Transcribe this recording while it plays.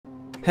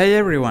Hey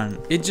everyone,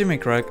 it's Jimmy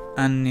Crack,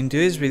 and in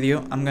today's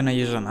video I'm gonna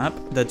use an app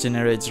that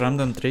generates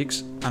random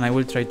tricks and I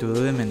will try to do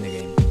them in the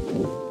game.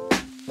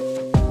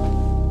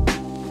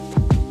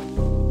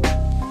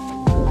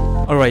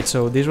 Alright,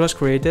 so this was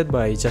created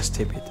by Just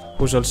Tip It,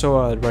 who's also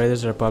a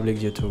Riders Republic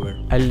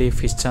YouTuber. I'll leave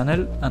his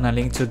channel and a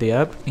link to the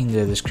app in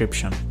the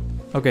description.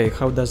 Okay,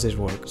 how does this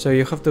work? So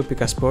you have to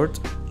pick a sport,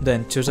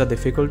 then choose a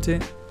difficulty,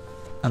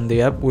 and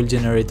the app will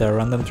generate a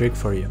random trick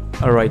for you.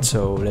 Alright,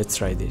 so let's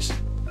try this.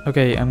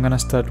 Okay, I'm gonna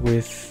start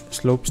with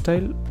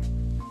Slopestyle,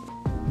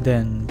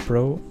 then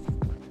Pro.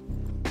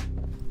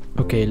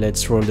 Okay,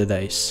 let's roll the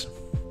dice.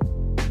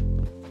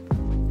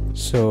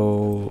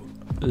 So,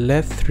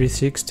 left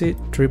 360,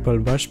 triple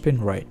bar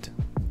spin right.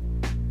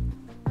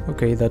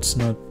 Okay, that's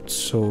not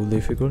so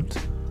difficult.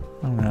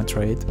 I'm gonna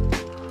try it.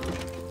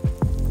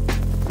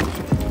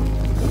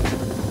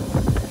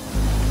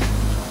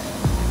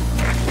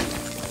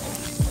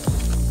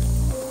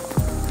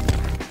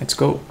 Let's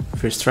go,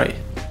 first try.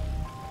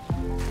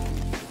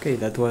 Okay,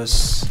 that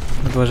was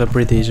a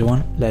pretty easy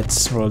one.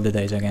 Let's roll the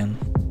dice again.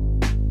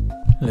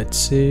 Let's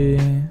see.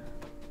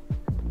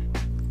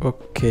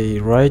 Okay,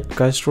 right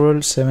cast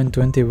roll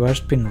 720 bar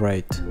spin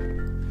right.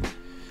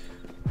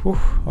 Whew,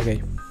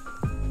 okay,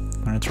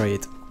 I'm gonna try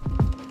it.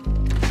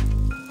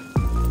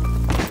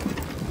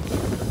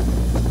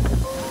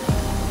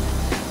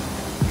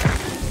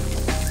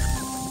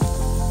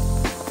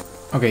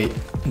 Okay,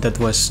 that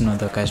was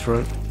not a cast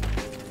roll.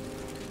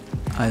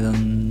 I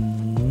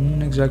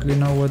don't exactly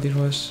know what it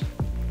was.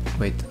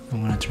 Wait,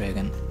 I'm gonna try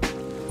again.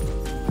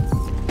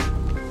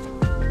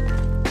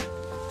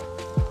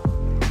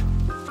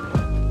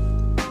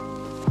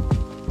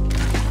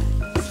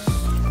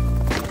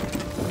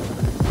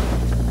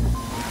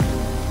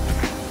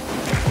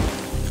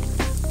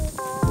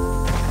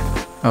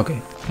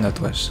 Okay, that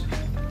was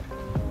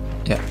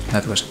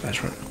a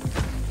pass roll.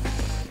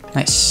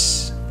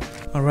 Nice.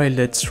 Alright,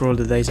 let's roll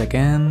the dice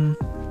again.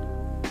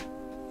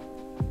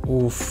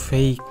 Oh,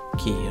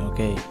 fakey,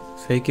 okay.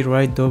 Fakey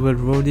right, double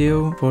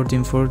rodeo,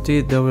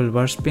 1440, double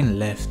bar spin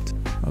left.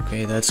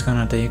 Okay, that's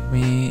gonna take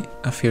me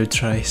a few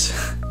tries.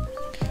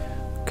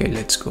 Okay,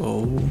 let's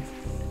go.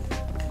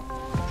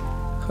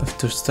 Have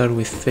to start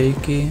with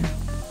fakey.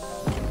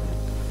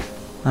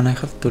 And I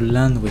have to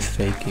land with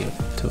fakey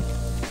too.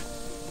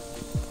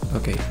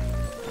 Okay.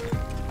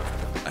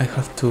 I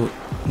have to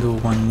do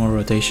one more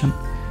rotation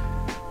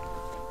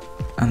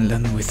and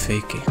land with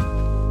fakey.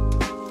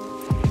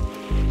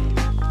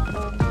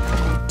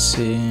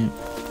 See.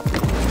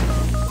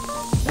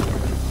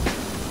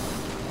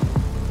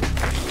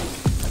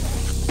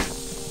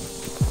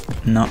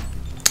 No,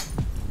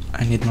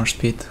 I need more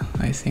speed,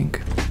 I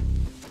think.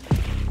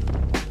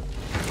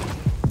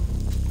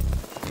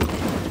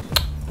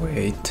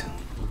 Wait.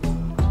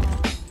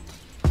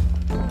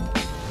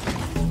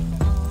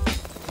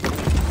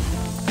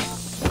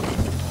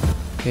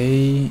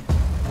 Okay.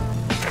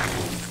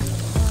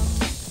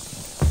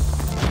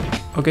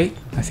 Okay,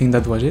 I think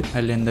that was it.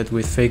 I landed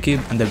with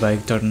fakey and the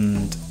bike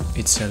turned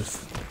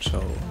itself,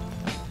 so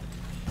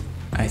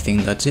I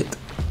think that's it.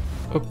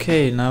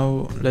 Okay,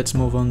 now let's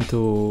move on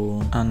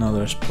to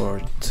another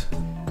sport.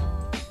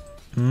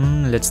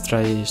 Let's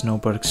try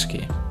Snowpark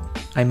Ski.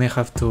 I may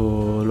have to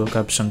look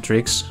up some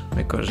tricks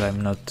because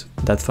I'm not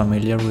that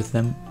familiar with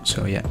them,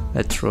 so yeah,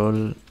 let's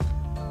roll.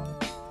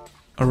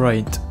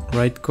 Alright,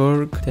 right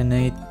cork,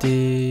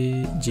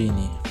 1080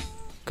 genie.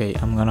 Okay,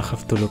 I'm gonna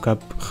have to look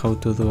up how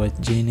to do a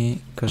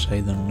genie because I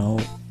don't know.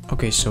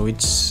 Okay, so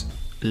it's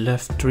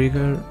left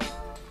trigger,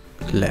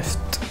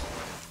 left.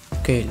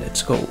 Okay,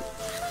 let's go.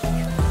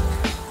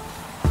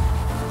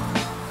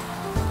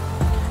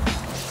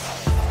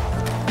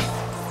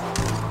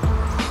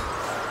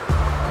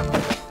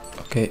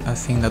 Okay, I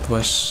think that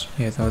was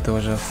a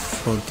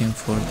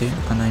 1440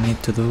 and I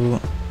need to do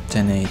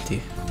 1080.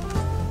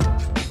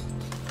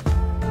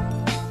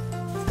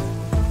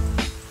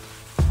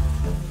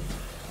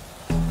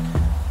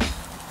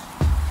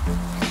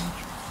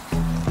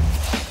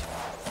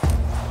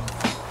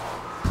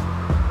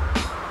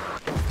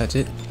 That's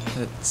it.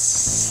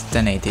 That's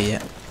 1080,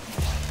 yeah.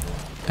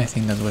 I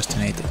think that was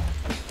 1080.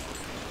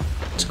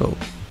 Let's go.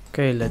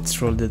 Okay,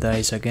 let's roll the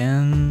dice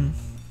again.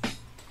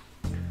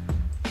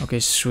 Okay,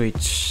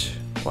 switch.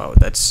 Wow,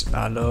 that's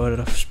a lot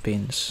of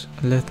spins.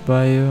 Left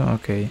bio,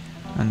 okay,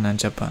 and then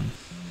Japan.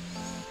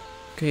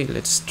 Okay,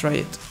 let's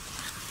try it.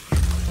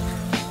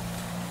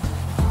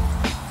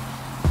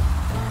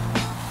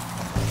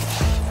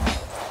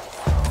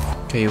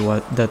 Okay,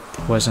 that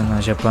wasn't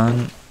a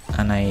Japan,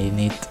 and I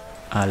need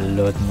a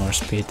lot more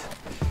speed.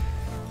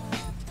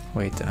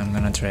 Wait, I'm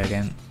gonna try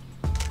again.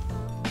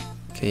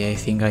 Okay, I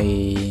think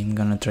I'm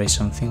gonna try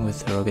something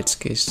with the rocket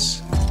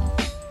skis.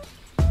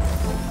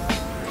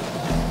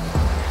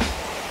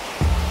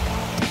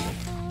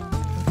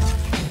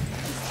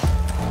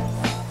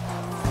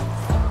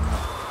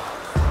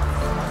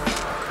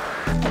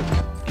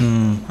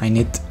 I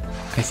need,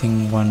 I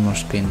think, one more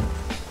spin,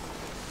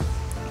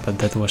 but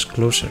that was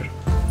closer.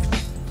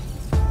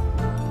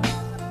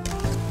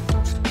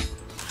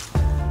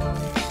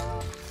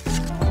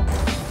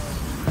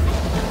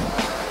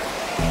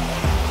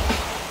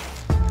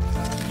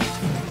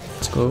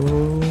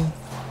 go.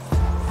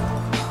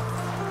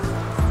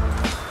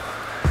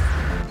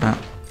 Ah,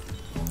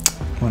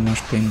 one more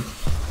spin.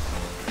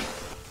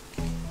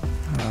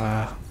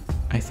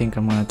 I think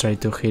I'm gonna try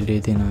to heal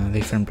it in a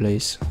different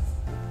place.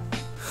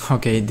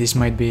 Okay, this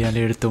might be a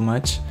little too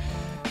much,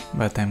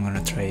 but I'm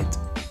gonna try it.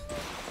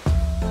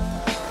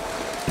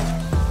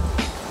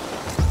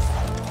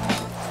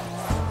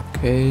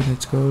 Okay,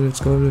 let's go, let's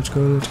go, let's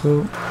go, let's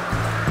go.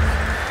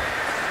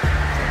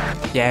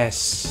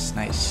 Yes,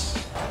 nice.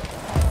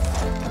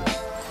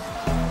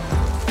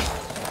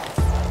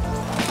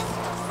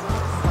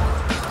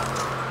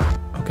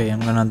 Okay,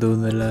 I'm gonna do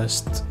the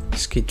last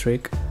ski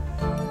trick.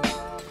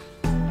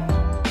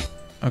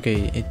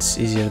 Okay, it's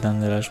easier than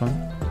the last one,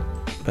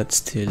 but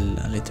still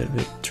a little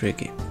bit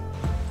tricky.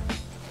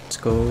 Let's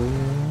go.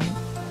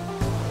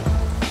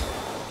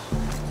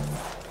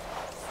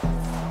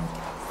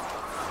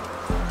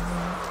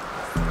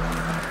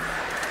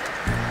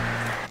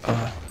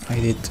 I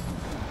did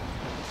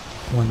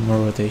one more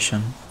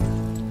rotation.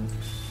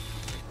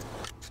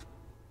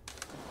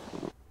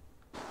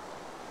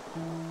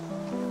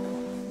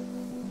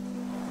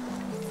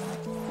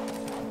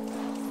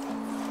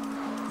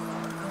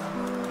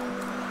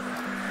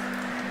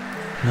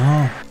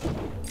 No.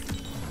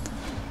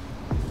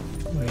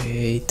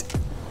 Wait.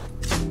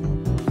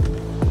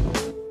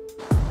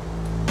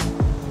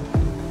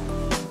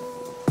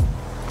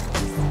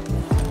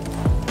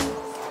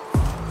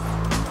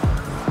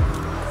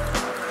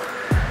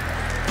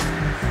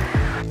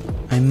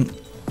 I'm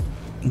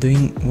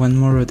doing one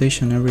more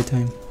rotation every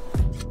time.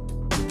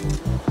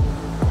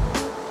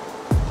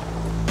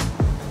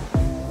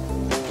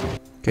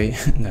 Okay,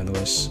 that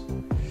was...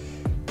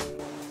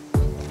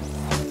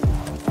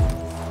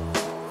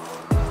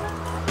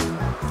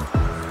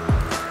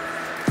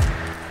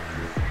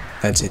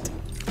 That's it.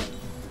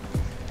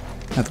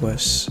 That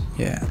was,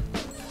 yeah,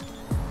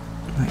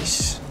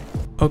 nice.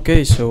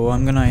 Okay, so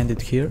I'm gonna end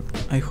it here.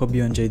 I hope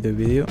you enjoyed the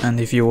video, and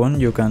if you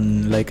want, you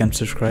can like and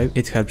subscribe.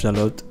 It helps a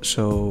lot.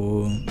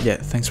 So yeah,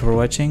 thanks for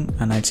watching,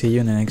 and I'll see you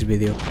in the next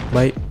video.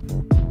 Bye.